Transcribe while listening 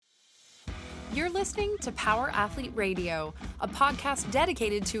You're listening to Power Athlete Radio, a podcast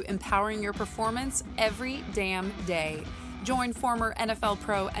dedicated to empowering your performance every damn day. Join former NFL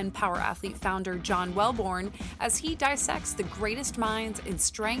pro and Power Athlete founder John Welborn as he dissects the greatest minds in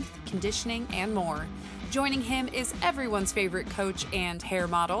strength, conditioning, and more. Joining him is everyone's favorite coach and hair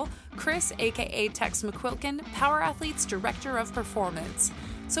model, Chris, aka Tex McQuilkin, Power Athlete's Director of Performance.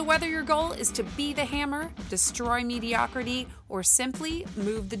 So whether your goal is to be the hammer, destroy mediocrity, or simply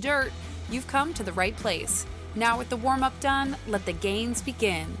move the dirt, you've come to the right place. Now with the warm-up done, let the gains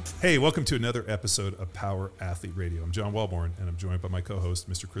begin. Hey, welcome to another episode of Power Athlete Radio. I'm John Welborn, and I'm joined by my co-host,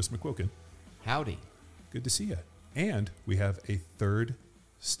 Mr. Chris McQuilkin. Howdy. Good to see you. And we have a third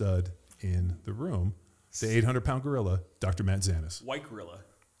stud in the room, the 800-pound gorilla, Dr. Matt Zanis. White gorilla.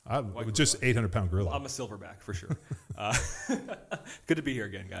 Just 800-pound gorilla. Well, I'm a silverback for sure. Good to be here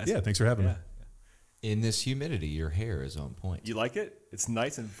again, guys. Yeah, thanks for having me. In this humidity, your hair is on point. You like it? It's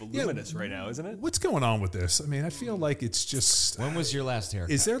nice and voluminous right now, isn't it? What's going on with this? I mean, I feel like it's just... When was your last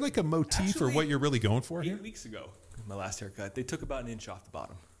haircut? Is there like a motif for what you're really going for 8 here? weeks ago, my last haircut. They took about an inch off the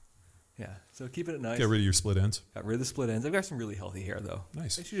bottom. Yeah, so keeping it nice. Get rid of your split ends? Got rid of the split ends. I've got some really healthy hair, though.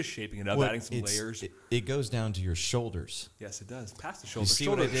 Nice. Actually just shaping it up, Well, adding some layers. It goes down to your shoulders. Yes, it does. Past the You see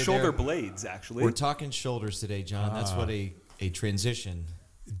what I did shoulder there? blades, actually. We're talking shoulders today, John. That's what a transition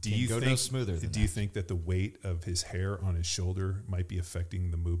can go no smoother than Do you think that the weight of his hair on his shoulder might be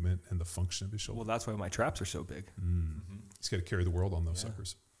affecting the movement and the function of his shoulder? Well, that's why my traps are so big. He's got to carry the world on those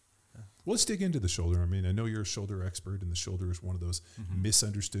suckers. Well, let's dig into the shoulder. I mean, I know you're a shoulder expert, and the shoulder is one of those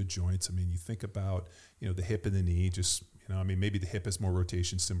misunderstood joints. I mean, you think about, the hip and the knee, just, maybe the hip has more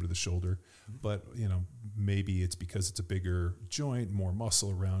rotation similar to the shoulder, but, maybe it's because it's a bigger joint, more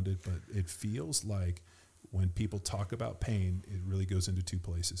muscle around it, but it feels like when people talk about pain, it really goes into two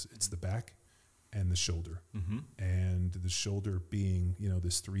places. It's the back and the shoulder. And the shoulder being,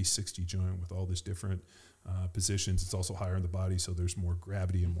 this 360 joint with all this different positions. It's also higher in the body, so there's more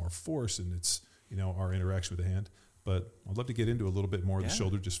gravity and more force, and it's, our interaction with the hand. But I'd love to get into a little bit more of the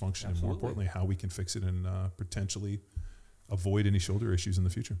shoulder dysfunction and more importantly, how we can fix it and potentially avoid any shoulder issues in the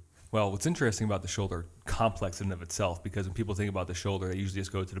future. Well, what's interesting about the shoulder complex in and of itself, because when people think about the shoulder, they usually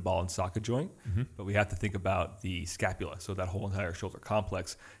just go to the ball and socket joint, but we have to think about the scapula, so that whole entire shoulder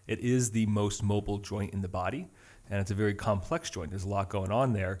complex. It is the most mobile joint in the body, and it's a very complex joint. There's a lot going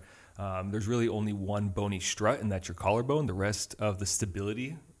on there. There's really only one bony strut, and that's your collarbone. The rest of the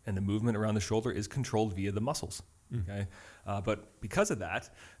stability and the movement around the shoulder is controlled via the muscles. Okay, but because of that,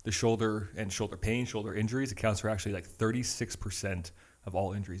 the shoulder and shoulder pain, shoulder injuries accounts for actually like 36% of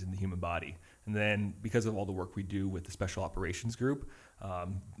all injuries in the human body. And then because of all the work we do with the special operations group, the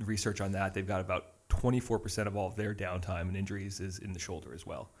research on that, they've got about 24% of all of their downtime and injuries is in the shoulder as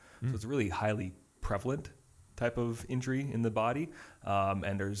well. So it's a really highly prevalent type of injury in the body.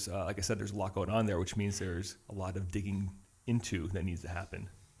 And there's, like I said, there's a lot going on there, which means there's a lot of digging into that needs to happen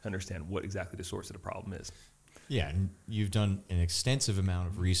to understand what exactly the source of the problem is. Yeah, and you've done an extensive amount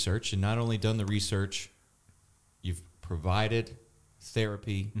of research, and not only done the research, you've provided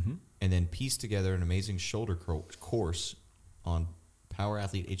therapy, and then pieced together an amazing shoulder course on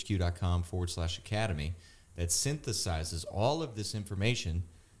powerathletehq.com/academy that synthesizes all of this information,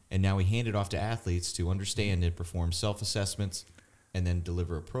 and now we hand it off to athletes to understand and perform self-assessments and then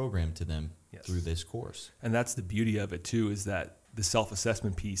deliver a program to them through this course. And that's the beauty of it too, is that the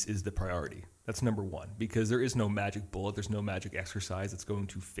self-assessment piece is the priority. That's number one, because there is no magic bullet. There's no magic exercise that's going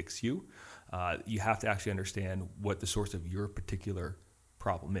to fix you. You have to actually understand what the source of your particular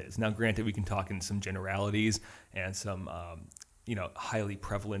problem is. Now, granted, we can talk in some generalities and some, highly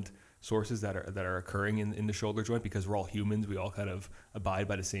prevalent sources that are occurring in the shoulder joint, because we're all humans. We all kind of abide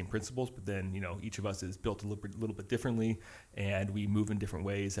by the same principles, but then, each of us is built a little bit differently, and we move in different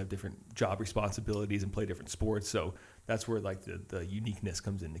ways, have different job responsibilities, and play different sports. So that's where like the uniqueness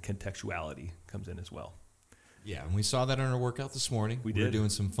comes in, the contextuality comes in as well. Yeah, and we saw that on our workout this morning. We were did. doing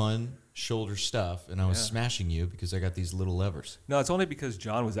some fun shoulder stuff, and I was smashing you because I got these little levers. No, it's only because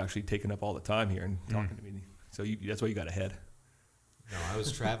John was actually taking up all the time here and talking to me. So that's why you got ahead. No, I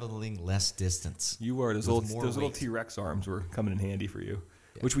was traveling less distance. You were. Those little T-Rex arms were coming in handy for you,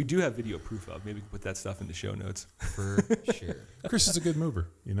 which we do have video proof of. Maybe we can put that stuff in the show notes. For sure. Chris is a good mover,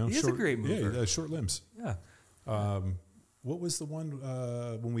 He is a great mover. Yeah, he has short limbs. Yeah. What was the one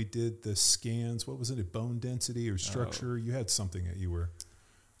when we did the scans? What was it? Bone density or structure? You had something that you were.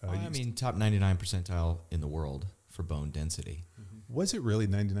 Top 99 percentile in the world for bone density. Was it really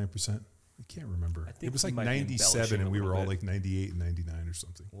 99%? I can't remember. It was like 97, and we were all like 98 and 99 or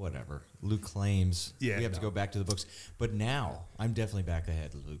something. Whatever. Luke claims. Yeah, we have to go back to the books. But now I'm definitely back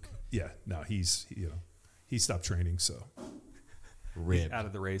ahead, Luke. Yeah, no, he stopped training, so Rib. Out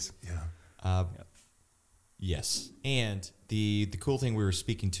of the race. yeah. Yes. And the cool thing we were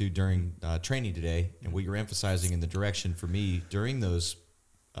speaking to during training today, and what you're emphasizing in the direction for me during those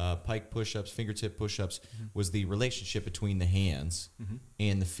pike push-ups, fingertip push-ups, was the relationship between the hands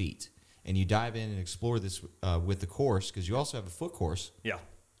and the feet. And you dive in and explore this with the course, because you also have a foot course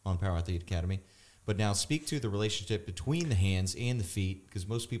on Power Athlete Academy. But now speak to the relationship between the hands and the feet, because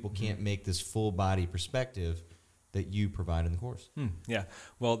most people can't make this full body perspective that you provide in the course. Yeah.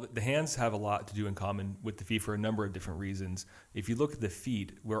 Well, the hands have a lot to do in common with the feet for a number of different reasons. If you look at the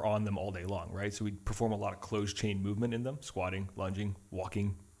feet, we're on them all day long, right? So we perform a lot of closed chain movement in them, squatting, lunging,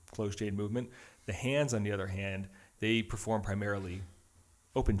 walking, closed chain movement. The hands, on the other hand, they perform primarily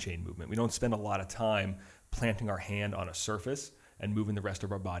open chain movement. We don't spend a lot of time planting our hand on a surface and moving the rest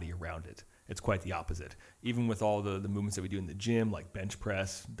of our body around it. It's quite the opposite. Even with all the movements that we do in the gym, like bench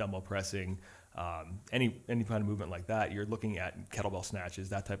press, dumbbell pressing, any kind of movement like that, you're looking at kettlebell snatches,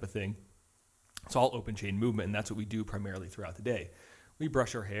 that type of thing. It's all open chain movement, and that's what we do primarily throughout the day. We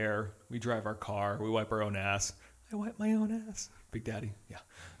brush our hair, we drive our car, we wipe our own ass. I wipe my own ass, Big Daddy.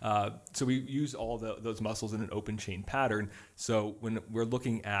 Yeah. So we use all those muscles in an open chain pattern. So when we're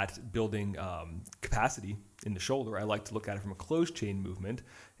looking at building capacity in the shoulder, I like to look at it from a closed chain movement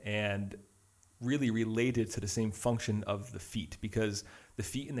and really related to the same function of the feet, because the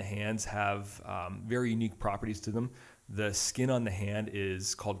feet and the hands have very unique properties to them. The skin on the hand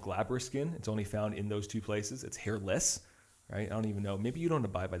is called glabrous skin. It's only found in those two places. It's hairless, right? I don't even know. Maybe you don't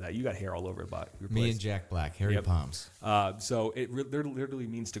abide by that. You got hair all over your place. Me and Jack Black, hairy palms. So it literally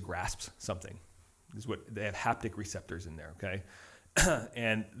means to grasp something. Is what they have, haptic receptors in there, okay?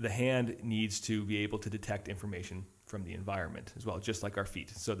 And the hand needs to be able to detect information from the environment as well, just like our feet.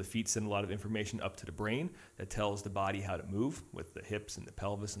 So the feet send a lot of information up to the brain that tells the body how to move with the hips and the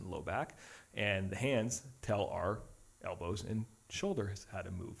pelvis and the low back. And the hands tell our elbows and shoulders how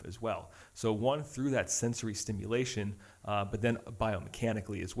to move as well. So one, through that sensory stimulation, but then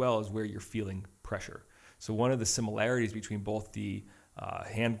biomechanically as well, is where you're feeling pressure. So one of the similarities between both the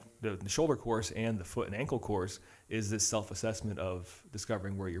the shoulder course and the foot and ankle course is this self-assessment of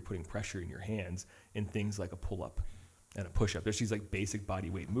discovering where you're putting pressure in your hands in things like a pull-up and a push-up. There's these like basic body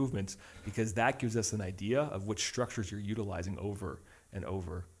weight movements, because that gives us an idea of which structures you're utilizing over and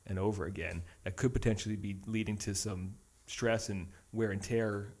over and over again that could potentially be leading to some stress and wear and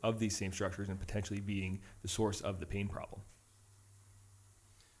tear of these same structures and potentially being the source of the pain problem.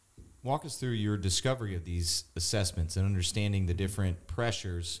 Walk us through your discovery of these assessments and understanding the different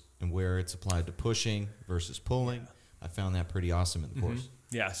pressures and where it's applied to pushing versus pulling. I found that pretty awesome in the course.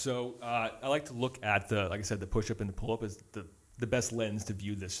 Yeah, so I like to look at like I said, the push-up and the pull-up is the best lens to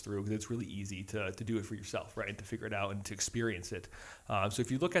view this through, because it's really easy to do it for yourself, right, and to figure it out and to experience it. So if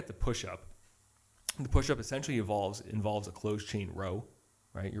you look at the push-up essentially involves a closed chain row,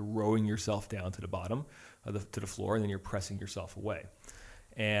 right? You're rowing yourself down to the bottom, to the floor, and then you're pressing yourself away.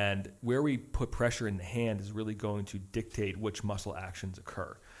 And where we put pressure in the hand is really going to dictate which muscle actions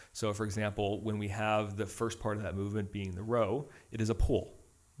occur. So, for example, when we have the first part of that movement being the row, it is a pull,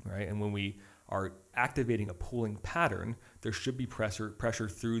 right? And when we are activating a pulling pattern, there should be pressure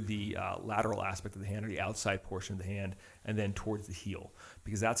through the lateral aspect of the hand, or the outside portion of the hand, and then towards the heel,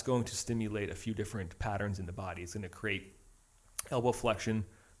 because that's going to stimulate a few different patterns in the body. It's going to create elbow flexion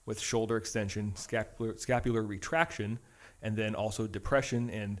with shoulder extension, scapular retraction, and then also depression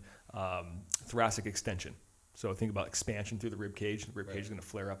and thoracic extension. So think about expansion through the rib cage. The rib cage is going to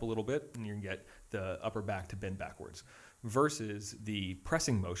flare up a little bit, and you're going to get the upper back to bend backwards. Versus the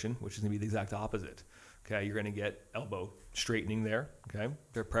pressing motion, which is going to be the exact opposite. Okay, you're going to get elbow straightening there. Okay,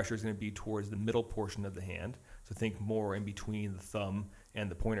 their pressure is going to be towards the middle portion of the hand. So think more in between the thumb and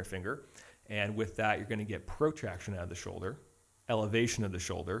the pointer finger. And with that, you're going to get protraction out of the shoulder, elevation of the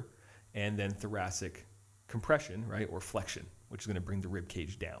shoulder, and then thoracic compression, right, or flexion, which is going to bring the rib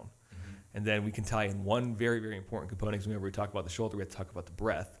cage down. And then we can tie in one very, very important component, because whenever we talk about the shoulder, we have to talk about the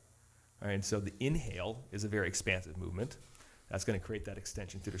breath. All right, and so the inhale is a very expansive movement. That's going to create that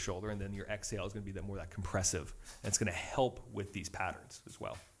extension through the shoulder, and then your exhale is going to be more that compressive, and it's going to help with these patterns as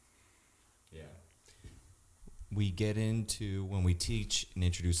well. Yeah. We get into, when we teach and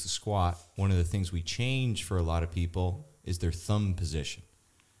introduce the squat, one of the things we change for a lot of people is their thumb position.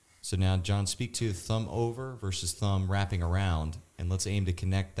 So now, John, speak to thumb over versus thumb wrapping around, and let's aim to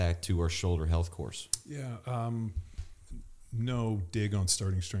connect that to our shoulder health course. Yeah, no dig on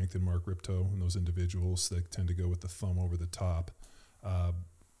starting strength in Mark Ripto and those individuals that tend to go with the thumb over the top.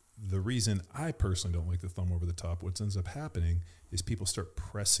 The reason I personally don't like the thumb over the top, what ends up happening is people start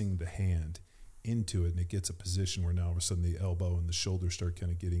pressing the hand into it, and it gets a position where now all of a sudden the elbow and the shoulder start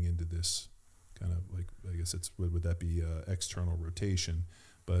kind of getting into this kind of like, I guess would that be external rotation?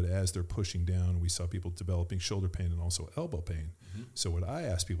 But as they're pushing down, we saw people developing shoulder pain and also elbow pain. So what I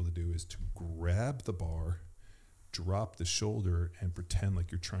ask people to do is to grab the bar, drop the shoulder, and pretend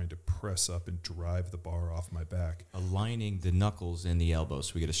like you're trying to press up and drive the bar off my back. Aligning the knuckles and the elbows,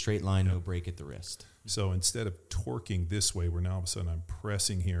 so we get a straight line, no break at the wrist. So instead of torquing this way, where now all of a sudden I'm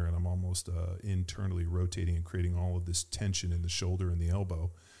pressing here and I'm almost internally rotating and creating all of this tension in the shoulder and the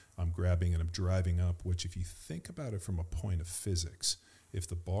elbow, I'm grabbing and I'm driving up, which if you think about it from a point of physics, if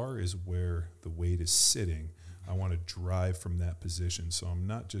the bar is where the weight is sitting, I want to drive from that position. So I'm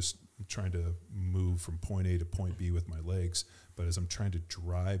not just trying to move from point A to point B with my legs, but as I'm trying to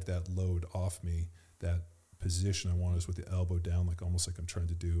drive that load off me, that position I want is with the elbow down, like almost like I'm trying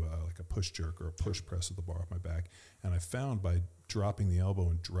to do like a push jerk or a push press with the bar off my back. And I found by dropping the elbow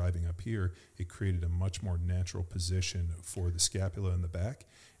and driving up here, it created a much more natural position for the scapula in the back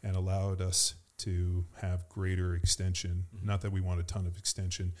and allowed us to have greater extension. Not that we want a ton of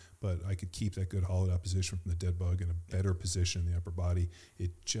extension, but I could keep that good hollowed out position from the dead bug in a better position in the upper body.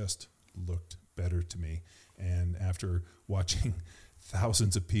 It just looked better to me. And after watching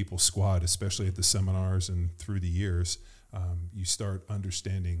thousands of people squat, especially at the seminars and through the years, you start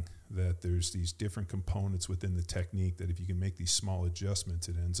understanding that there's these different components within the technique that if you can make these small adjustments,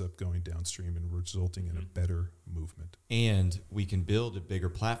 it ends up going downstream and resulting in a better movement. And we can build a bigger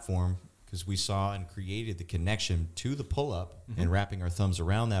platform because we saw and created the connection to the pull-up and wrapping our thumbs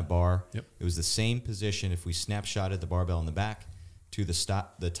around that bar. Yep. It was the same position if we snapshotted the barbell in the back to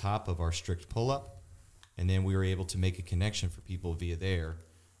the top of our strict pull-up, and then we were able to make a connection for people via there.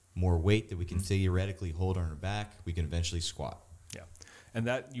 More weight that we can theoretically hold on our back, we can eventually squat. Yeah. And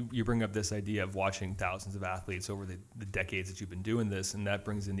that you bring up this idea of watching thousands of athletes over the decades that you've been doing this, and that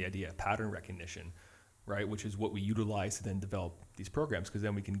brings in the idea of pattern recognition, right? Which is what we utilize to then develop these programs, because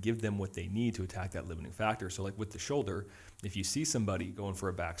then we can give them what they need to attack that limiting factor. So like with the shoulder, if you see somebody going for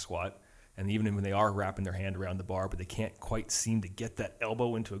a back squat, and even when they are wrapping their hand around the bar, but they can't quite seem to get that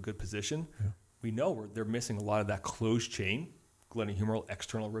elbow into a good position, we know they're missing a lot of that closed chain, glenohumeral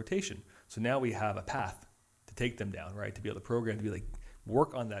external rotation. So now we have a path to take them down, right? To be able to program, to be like,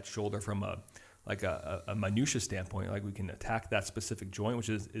 work on that shoulder from a minutia standpoint. Like we can attack that specific joint, which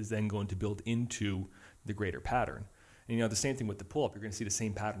is then going to build into the greater pattern. And the same thing with the pull-up, you're going to see the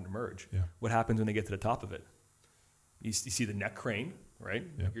same pattern emerge. Yeah. What happens when they get to the top of it? You see the neck crane, right?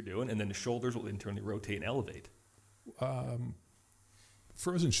 Yeah. Like you're doing, and then the shoulders will internally rotate and elevate.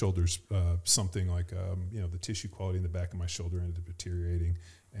 Frozen shoulders, something like, the tissue quality in the back of my shoulder ended up deteriorating,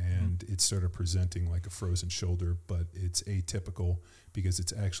 and it started presenting like a frozen shoulder, but it's atypical because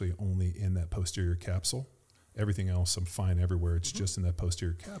it's actually only in that posterior capsule. Everything else, I'm fine everywhere. It's just in that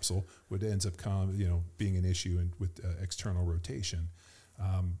posterior capsule, what ends up being an issue with external rotation.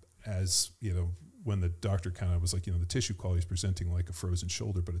 When the doctor kind of was like, the tissue quality is presenting like a frozen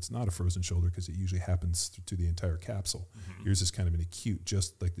shoulder, but it's not a frozen shoulder because it usually happens to the entire capsule. Yours is kind of an acute,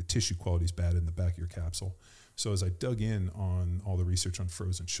 just like the tissue quality is bad in the back of your capsule. So as I dug in on all the research on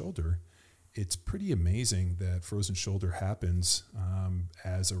frozen shoulder, it's pretty amazing that frozen shoulder happens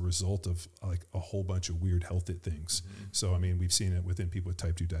as a result of like a whole bunch of weird health things. So, we've seen it within people with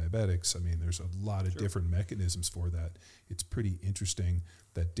type 2 diabetics. There's a lot of different mechanisms for that. It's pretty interesting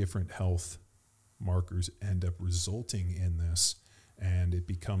that different health markers end up resulting in this, and it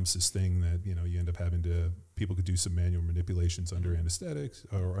becomes this thing that you end up having to, people could do some manual manipulations under anesthetics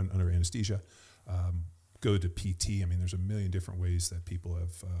or under anesthesia, go to PT. There's a million different ways that people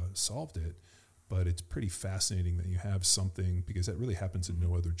have solved it, but it's pretty fascinating that you have something, because that really happens in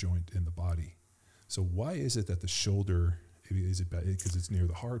no other joint in the body. So why is it that the shoulder, is it because it's near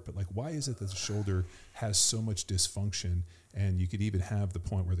the heart, but like why is it that the shoulder has so much dysfunction, and you could even have the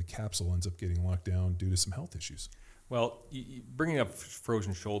point where the capsule ends up getting locked down due to some health issues? Well, bringing up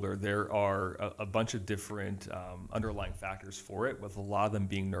frozen shoulder, there are a bunch of different underlying factors for it, with a lot of them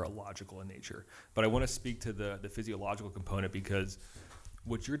being neurological in nature. But I want to speak to the physiological component, because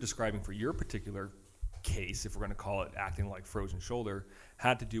what you're describing for your particular case, if we're going to call it acting like frozen shoulder,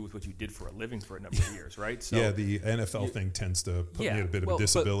 had to do with what you did for a living for a number of years, right? So yeah, the NFL thing tends to put me at a bit of a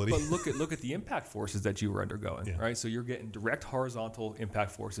disability. But look at the impact forces that you were undergoing, right? So you're getting direct horizontal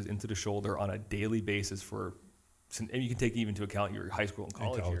impact forces into the shoulder on a daily basis for, and you can take even into account your high school and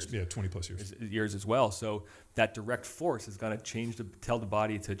college years. Yeah, 20 plus years as well. So that direct force is going to tell the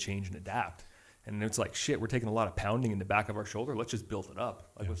body to change and adapt. And it's like, shit, we're taking a lot of pounding in the back of our shoulder. Let's just build it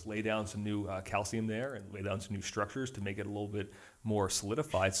up. Let's lay down some new calcium there and lay down some new structures to make it a little bit more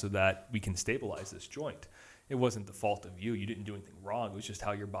solidified so that we can stabilize this joint. It wasn't the fault of you. You didn't do anything wrong. It was just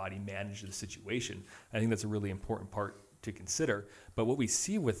how your body managed the situation. I think that's a really important part to consider. But what we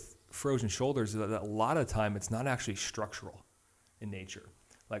see with frozen shoulders is that a lot of the time it's not actually structural in nature.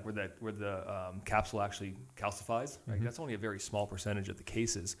 like where the capsule actually calcifies. Right? That's only a very small percentage of the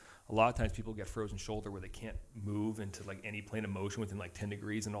cases. A lot of times people get frozen shoulder where they can't move into like any plane of motion within like 10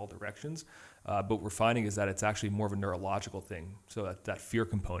 degrees in all directions. But what we're finding is that it's actually more of a neurological thing. So that fear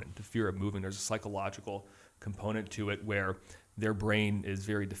component, the fear of moving, there's a psychological component to it where their brain is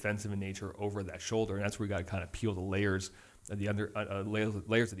very defensive in nature over that shoulder, and that's where we got to kind of peel the layers of the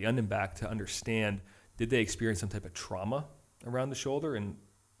layers of the onion back to understand, did they experience some type of trauma around the shoulder in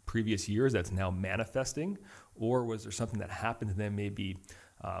previous years that's now manifesting, or was there something that happened to them, maybe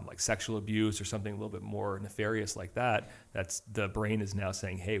like sexual abuse or something a little bit more nefarious like that? That's the brain is now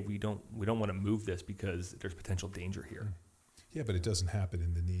saying, hey, we don't want to move this because there's potential danger here. Yeah, but it doesn't happen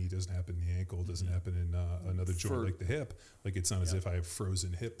in the knee, doesn't happen in the ankle, doesn't happen in another joint like the hip. Like it's not as if I have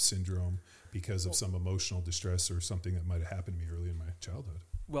frozen hip syndrome because of some emotional distress or something that might have happened to me early in my childhood.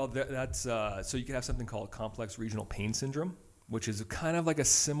 Well, that's so you can have something called complex regional pain syndrome, which is kind of like a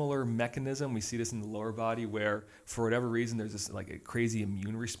similar mechanism. We see this in the lower body where, for whatever reason, there's this like a crazy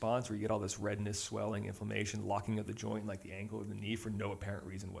immune response where you get all this redness, swelling, inflammation, locking of the joint, like the ankle or the knee, for no apparent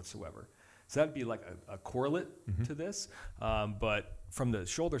reason whatsoever. So that'd be like a correlate to this. But from the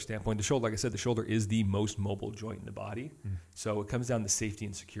shoulder standpoint, the shoulder, like I said, the shoulder is the most mobile joint in the body. So it comes down to safety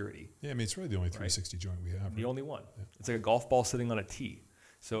and security. Yeah, I mean, it's really the only 360 joint we have. The only one. Yeah. It's like a golf ball sitting on a tee.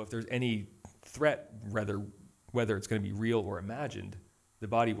 So if there's any threat, whether it's going to be real or imagined, the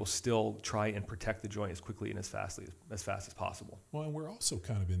body will still try and protect the joint as quickly and as fast as possible. Well, and we're also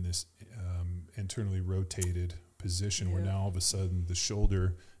kind of in this internally rotated position where now all of a sudden the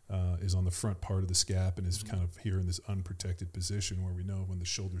shoulder is on the front part of the scap and is kind of here in this unprotected position where we know when the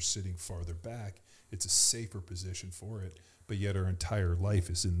shoulder's sitting farther back, it's a safer position for it. But yet our entire life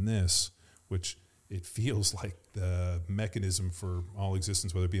is in this, which it feels like the mechanism for all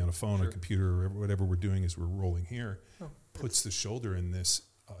existence, whether it be on a phone, a computer, or whatever we're doing as we're rolling here, puts the shoulder in this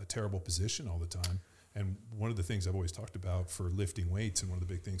terrible position all the time. And one of the things I've always talked about for lifting weights, and one of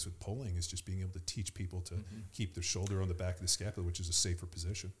the big things with pulling, is just being able to teach people to keep their shoulder on the back of the scapula, which is a safer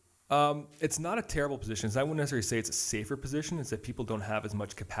position. It's not a terrible position. So I wouldn't necessarily say it's a safer position. It's that people don't have as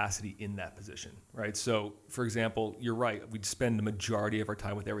much capacity in that position, right? So, for example, you're right. We spend the majority of our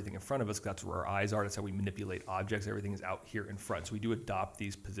time with everything in front of us. That's where our eyes are. That's how we manipulate objects. Everything is out here in front. So we do adopt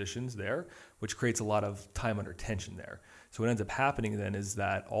these positions there, which creates a lot of time under tension there. So what ends up happening then is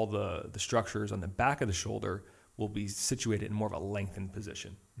that all the structures on the back of the shoulder will be situated in more of a lengthened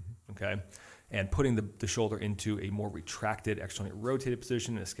position, okay? And putting the shoulder into a more retracted, externally rotated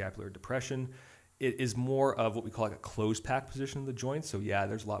position in a scapular depression, it is more of what we call like a closed pack position of the joint. So yeah,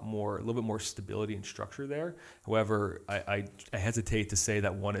 there's a little bit more stability and structure there. However, I hesitate to say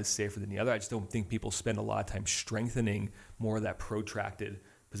that one is safer than the other. I just don't think people spend a lot of time strengthening more of that protracted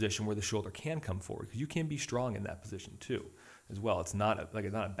position where the shoulder can come forward, because you can be strong in that position too, as well. It's not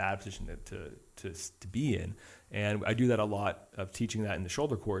a bad position to be in, and I do that a lot of teaching that in the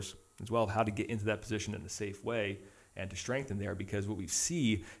shoulder course as well, of how to get into that position in a safe way and to strengthen there, because what we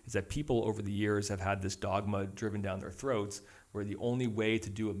see is that people over the years have had this dogma driven down their throats where the only way to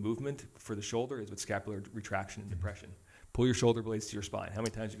do a movement for the shoulder is with scapular retraction and depression. Pull your shoulder blades to your spine. How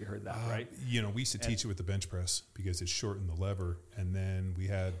many times have you heard that, right? We used to teach it with the bench press because it shortened the lever. And then we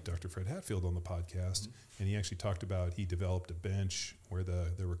had Dr. Fred Hatfield on the podcast, and he actually talked about he developed a bench where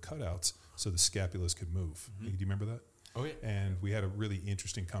there were cutouts so the scapulas could move. Do you remember that? Oh, yeah. And we had a really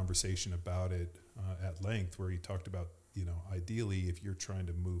interesting conversation about it at length, where he talked about, ideally, if you're trying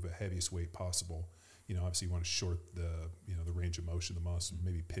to move a heaviest weight possible, obviously you want to short the range of motion of the muscle.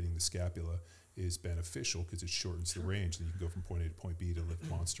 Maybe pitting the scapula is beneficial because it shortens the range. Then you can go from point A to point B to lift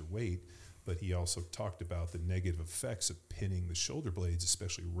monster weight. But he also talked about the negative effects of pinning the shoulder blades,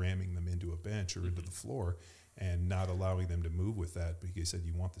 especially ramming them into a bench or into the floor, and not allowing them to move with that. But he said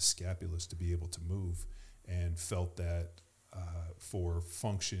you want the scapulas to be able to move, and felt that for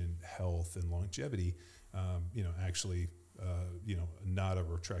function, health, and longevity, not a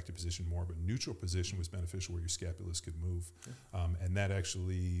retracted position more, but neutral position was beneficial where your scapulas could move. And that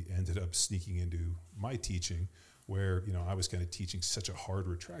actually ended up sneaking into my teaching, where, I was kind of teaching such a hard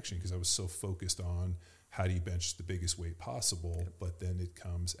retraction because I was so focused on how do you bench the biggest weight possible, but then it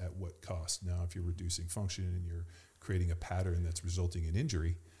comes at what cost? Now, if you're reducing function and you're creating a pattern that's resulting in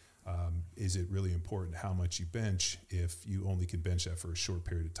injury, is it really important how much you bench if you only can bench that for a short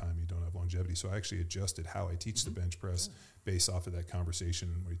period of time, you don't have longevity? So I actually adjusted how I teach the bench press based off of that conversation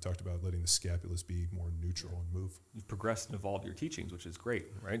where you talked about letting the scapulas be more neutral and move. You've progressed and evolved your teachings, which is great,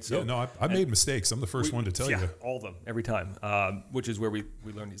 right? So I made mistakes. I'm the first one to tell you. All of them, every time, which is where we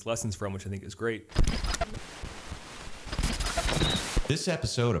learn these lessons from, which I think is great. This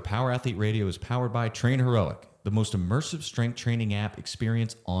episode of Power Athlete Radio is powered by Train Heroic. the most immersive strength training app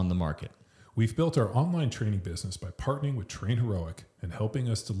experience on the market. We've built our online training business by partnering with Train Heroic and helping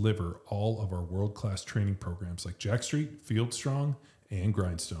us deliver all of our world-class training programs like Jack Street, Field Strong, and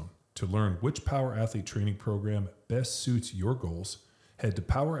Grindstone. To learn which Power Athlete training program best suits your goals, head to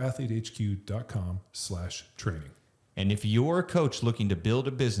powerathletehq.com/training. And if you're a coach looking to build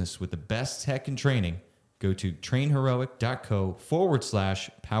a business with the best tech and training, go to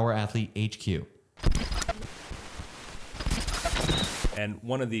trainheroic.co/powerathletehq. And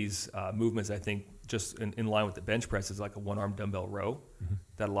one of these movements, I think, just in line with the bench press, is like a one-arm dumbbell row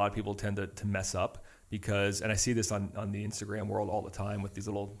that a lot of people tend to mess up because, and I see this on the Instagram world all the time with these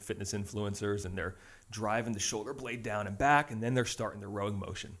little fitness influencers, and they're driving the shoulder blade down and back, and then they're starting the rowing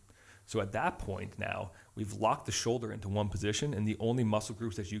motion. So at that point now, we've locked the shoulder into one position, and the only muscle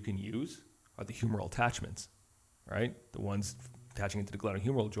groups that you can use are the humeral attachments, right? The ones attaching into the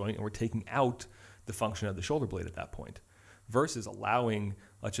glenohumeral joint, and we're taking out the function of the shoulder blade at that point. Versus allowing,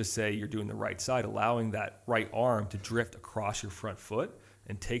 let's just say you're doing the right side, allowing that right arm to drift across your front foot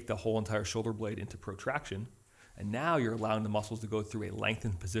and take the whole entire shoulder blade into protraction. And now you're allowing the muscles to go through a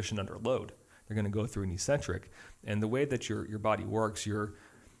lengthened position under load. They're going to go through an eccentric. And the way that your body works, your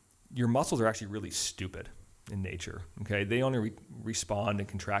muscles are actually really stupid in nature. Okay, they only respond and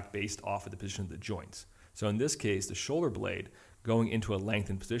contract based off of the position of the joints. So in this case, the shoulder blade going into a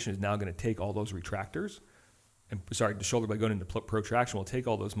lengthened position is now going to take all those retractors. The shoulder blade going into protraction will take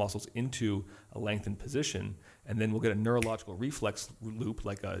all those muscles into a lengthened position, and then we'll get a neurological reflex loop,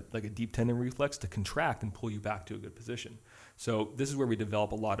 like a deep tendon reflex, to contract and pull you back to a good position. So this is where we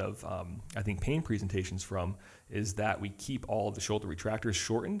develop a lot of, I think, pain presentations from, is that we keep all of the shoulder retractors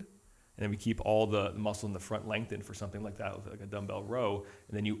shortened, and then we keep all the muscle in the front lengthened for something like that, like a dumbbell row,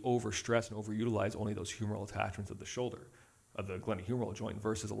 and then you overstress and overutilize only those humeral attachments of the shoulder, of the glenohumeral joint,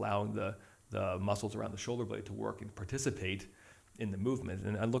 versus allowing the muscles around the shoulder blade to work and participate in the movement.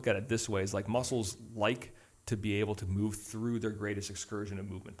 And I look at it this way, is like muscles like to be able to move through their greatest excursion of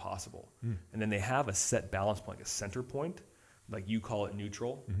movement possible. And then they have a set balance point, like a center point, like you call it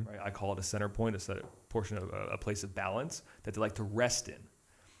neutral, right? I call it a center point, a set portion of a place of balance that they like to rest in.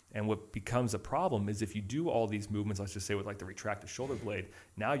 And what becomes a problem is if you do all these movements, let's just say with like the retracted shoulder blade,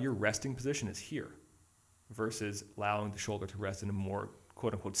 now your resting position is here versus allowing the shoulder to rest in a more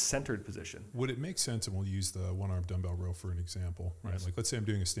quote-unquote centered position. Would it make sense, and we'll use the one-arm dumbbell row for an example, right? Yes. Like let's say I'm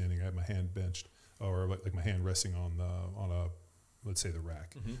doing a standing, I have my hand benched, or like my hand resting on a, let's say the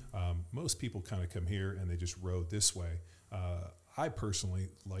rack. Most people kind of come here and they just row this way. I personally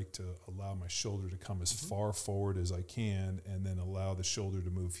like to allow my shoulder to come as far forward as I can, and then allow the shoulder to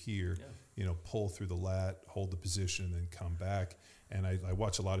move here, pull through the lat, hold the position, and then come back. And I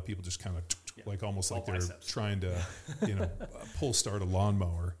watch a lot of people just kind of like almost like they're trying to, pull start a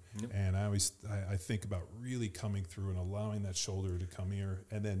lawnmower. And I think about really coming through and allowing that shoulder to come here.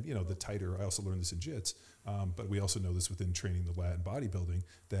 And then, the tighter, I also learned this in jits, but we also know this within training the lat and bodybuilding,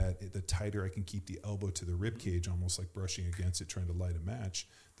 that the tighter I can keep the elbow to the rib cage, almost like brushing against it, trying to light a match,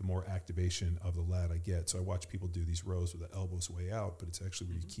 the more activation of the lat I get. So I watch people do these rows with the elbows way out, but it's actually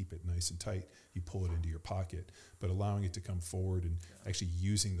where you keep it nice and tight. You pull it into your pocket, but allowing it to come forward and actually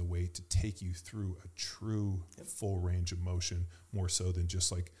using the weight to take you through a true full range of motion, more so than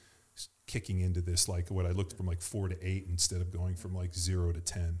just like kicking into this, like what I looked from like 4 to 8 instead of going from like 0 to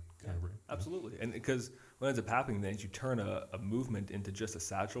 10. Absolutely. And because what ends up happening then is you turn a movement into just a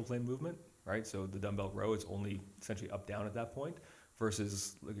sagittal plane movement, right? So the dumbbell row is only essentially up down at that point,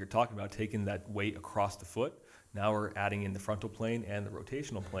 versus like you're talking about taking that weight across the foot. Now we're adding in the frontal plane and the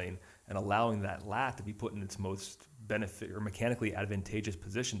rotational plane and allowing that lat to be put in its most benefit or mechanically advantageous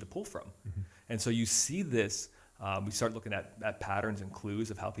position to pull from. And so you see this, we start looking at patterns and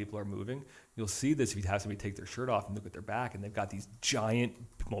clues of how people are moving. You'll see this if you have somebody take their shirt off and look at their back, and they've got these giant,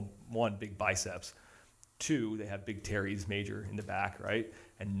 one, big biceps. 2, they have big teres major in the back, right?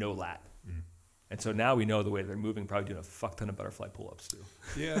 And no lat. And so now we know the way they're moving, probably doing a fuck ton of butterfly pull-ups too.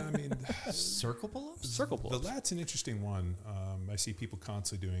 Yeah, I mean, circle pull-ups? Circle pull-ups. The lat's an interesting one. I see people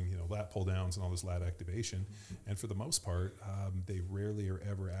constantly doing, lat pull-downs and all this lat activation. And for the most part, they rarely are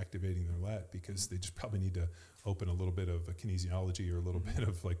ever activating their lat because they just probably need to open a little bit of a kinesiology or a little bit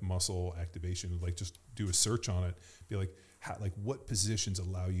of like muscle activation, like just do a search on it, be like, what positions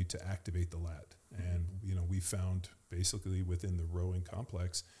allow you to activate the lat? And, we found basically within the rowing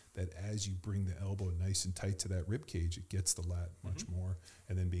complex that as you bring the elbow nice and tight to that rib cage, it gets the lat much more.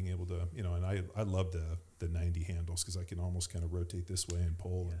 And then being able to, and I love the 90 handles because I can almost kind of rotate this way and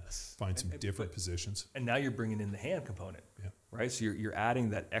pull and find some different positions. And now you're bringing in the hand component, right? So you're adding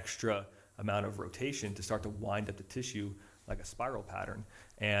that extra amount of rotation to start to wind up the tissue like a spiral pattern.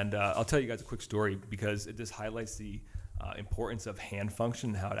 And I'll tell you guys a quick story because it just highlights the importance of hand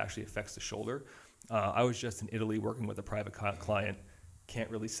function and how it actually affects the shoulder. I was just in Italy working with a private client. Can't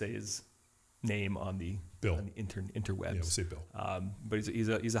really say his name on the interwebs. Yeah, we'll say Bill. But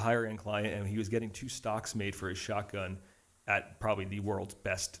he's a higher end client, and he was getting 2 stocks made for his shotgun at probably the world's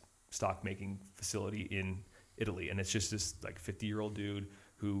best stock making facility in Italy. And it's just this like 50-year-old dude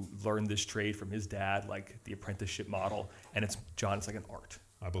who learned this trade from his dad, like the apprenticeship model. And it's like an art.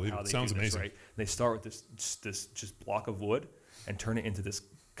 I believe it. Sounds amazing. Right? They start with this just block of wood and turn it into this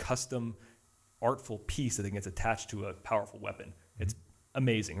custom artful piece that then gets attached to a powerful weapon. It's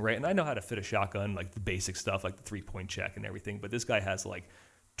amazing, right? And I know how to fit a shotgun, like the basic stuff, like the 3-point check and everything. But this guy has like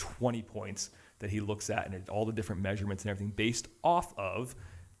 20 points that he looks at and all the different measurements and everything based off of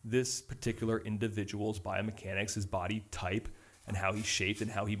this particular individual's biomechanics, his body type, and how he's shaped and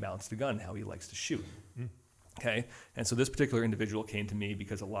how he mounts the gun, how he likes to shoot. Okay, and so this particular individual came to me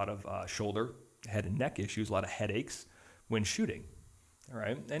because a lot of shoulder, head, and neck issues, a lot of headaches when shooting. All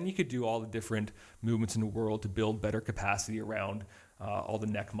right, and you could do all the different movements in the world to build better capacity around all the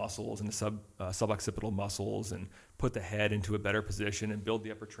neck muscles and the suboccipital muscles, and put the head into a better position and build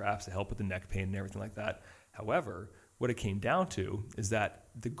the upper traps to help with the neck pain and everything like that. However, what it came down to is that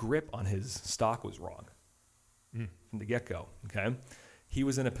the grip on his stock was wrong from the get-go. Okay. He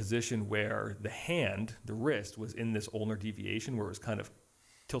was in a position where the hand, the wrist, was in this ulnar deviation where it was kind of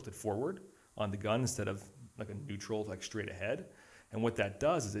tilted forward on the gun instead of like a neutral, like straight ahead. And what that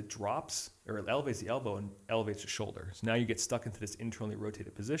does is it drops, or it elevates the elbow and elevates the shoulder. So now you get stuck into this internally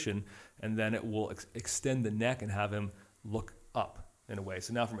rotated position, and then it will extend the neck and have him look up in a way.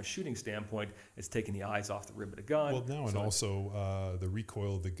 So now from a shooting standpoint, it's taking the eyes off the rib of the gun. Well, now, and also the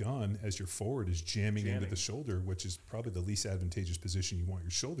recoil of the gun as you're forward is jamming into the shoulder, which is probably the least advantageous position you want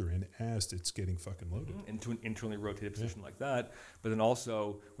your shoulder in as it's getting fucking loaded. Into an internally rotated position like that. But then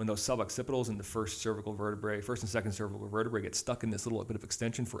also when those suboccipitals in the first and second cervical vertebrae get stuck in this little bit of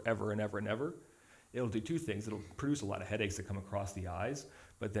extension forever and ever and ever, it'll do 2 things. It'll produce a lot of headaches that come across the eyes,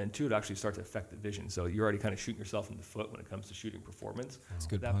 but then 2, it actually starts to affect the vision. So you're already kind of shooting yourself in the foot when it comes to shooting performance. That's a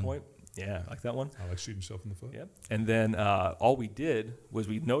good at that point. Yeah, like that one. I like shooting yourself in the foot. Yeah. And then all we did was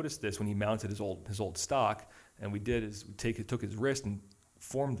we noticed this when he mounted his old stock, and we took his wrist and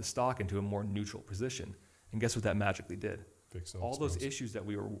formed the stock into a more neutral position. And guess what that magically did? Fixed all those issues that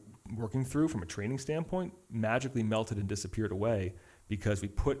we were working through from a training standpoint magically melted and disappeared away because we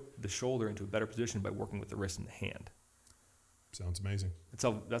put the shoulder into a better position by working with the wrist and the hand. Sounds amazing.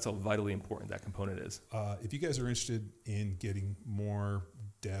 That's how vitally important that component is. If you guys are interested in getting more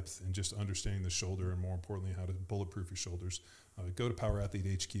depth and just understanding the shoulder, and more importantly, how to bulletproof your shoulders, go to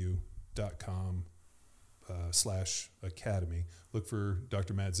powerathletehq.com/academy. Look for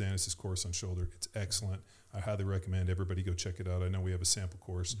Dr. Matt Zanis' course on shoulder. It's excellent. I highly recommend everybody go check it out. I know we have a sample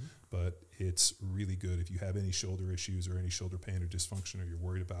course, but it's really good. If you have any shoulder issues or any shoulder pain or dysfunction, or you're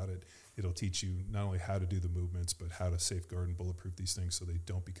worried about it, it'll teach you not only how to do the movements, but how to safeguard and bulletproof these things so they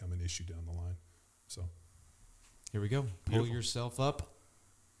don't become an issue down the line. So here we go. Pull yourself up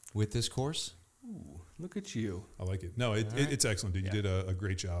with this course. Ooh, look at you. I like it. No, it's excellent, dude. You did a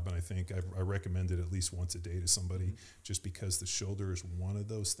great job, and I think I recommend it at least once a day to somebody, just because the shoulder is one of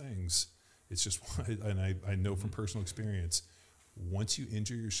those things. It's just, and I know from personal experience, once you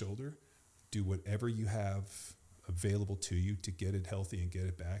injure your shoulder, do whatever you have available to you to get it healthy and get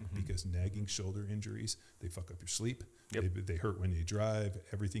it back, because nagging shoulder injuries, they fuck up your sleep. Yep. They hurt when you drive.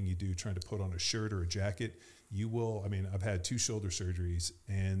 Everything you do trying to put on a shirt or a jacket, you will. I mean, I've had 2 shoulder surgeries,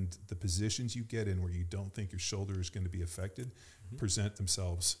 and the positions you get in where you don't think your shoulder is going to be affected present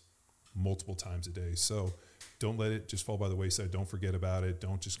themselves multiple times a day. So don't let it just fall by the wayside. Don't forget about it.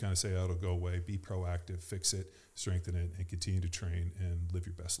 Don't just kind of say, oh, it'll go away. Be proactive, fix it, strengthen it, and continue to train and live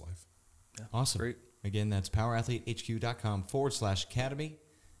your best life. Yeah, awesome. Great. Again, that's powerathletehq.com/academy.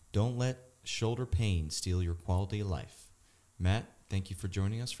 Don't let shoulder pain steal your quality of life. Matt, thank you for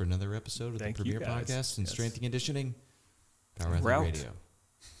joining us for another episode of the Premier Podcast and Strength and Conditioning. Power Athlete Radio.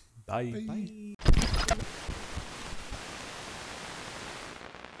 Bye. Bye.